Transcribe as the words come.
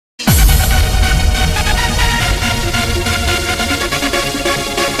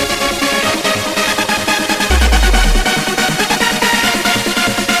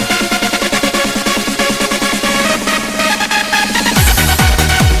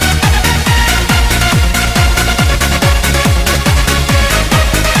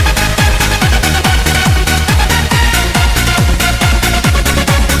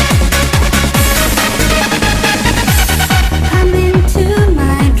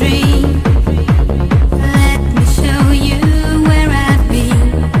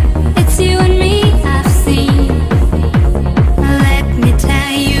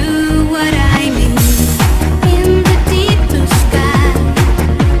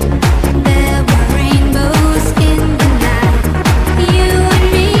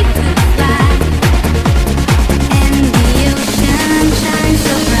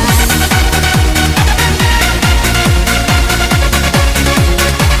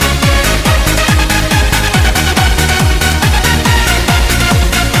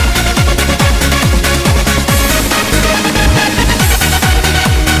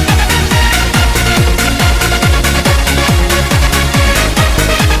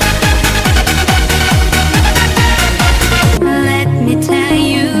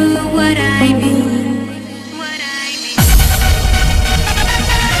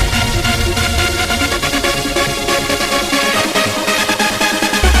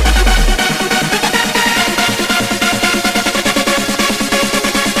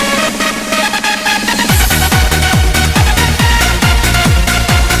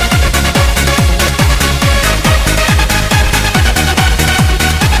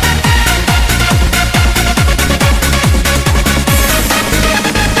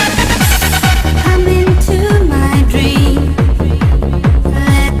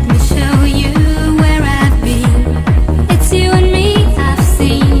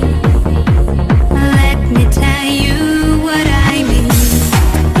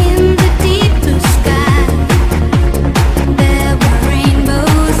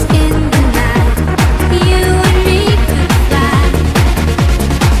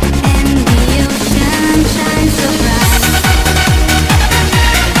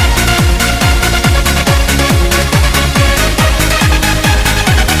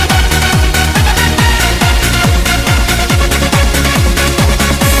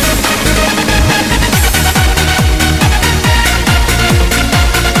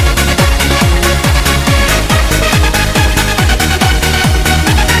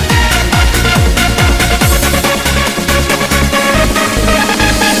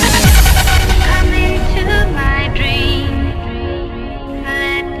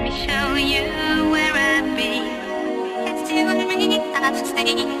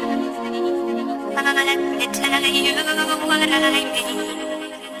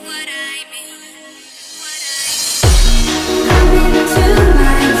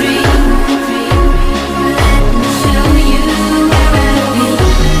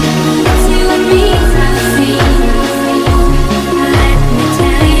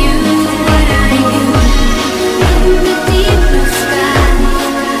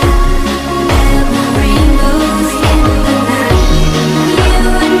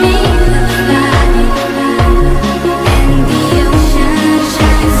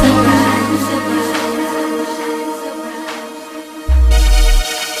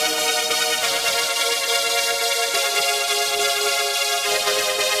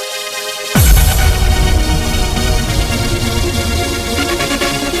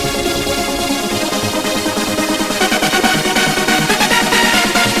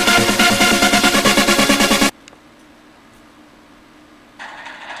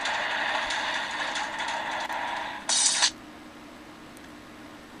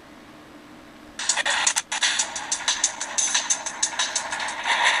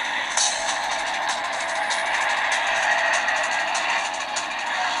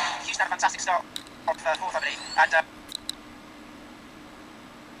fourth, I believe, and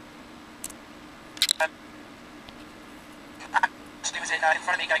he was in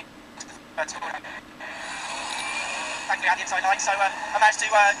front of me going to the third corner. Thankfully, at the inside line, so I managed to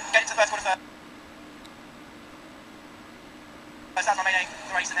get into the first quarter first. That's my main aim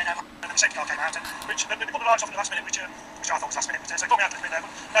for the race, and then the safety car came out, and which they put the lights off in the last minute, which I thought was last minute, so got me out of the minute there.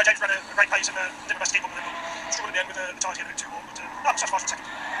 But no, James ran a great pace and did my best to keep on with him. Struggled at the end with the tyres getting a bit too warm, but no, I'm satisfied for a second.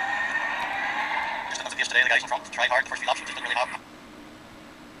 Just another yesterday, the guys in front tried hard the first few laps, but just didn't really have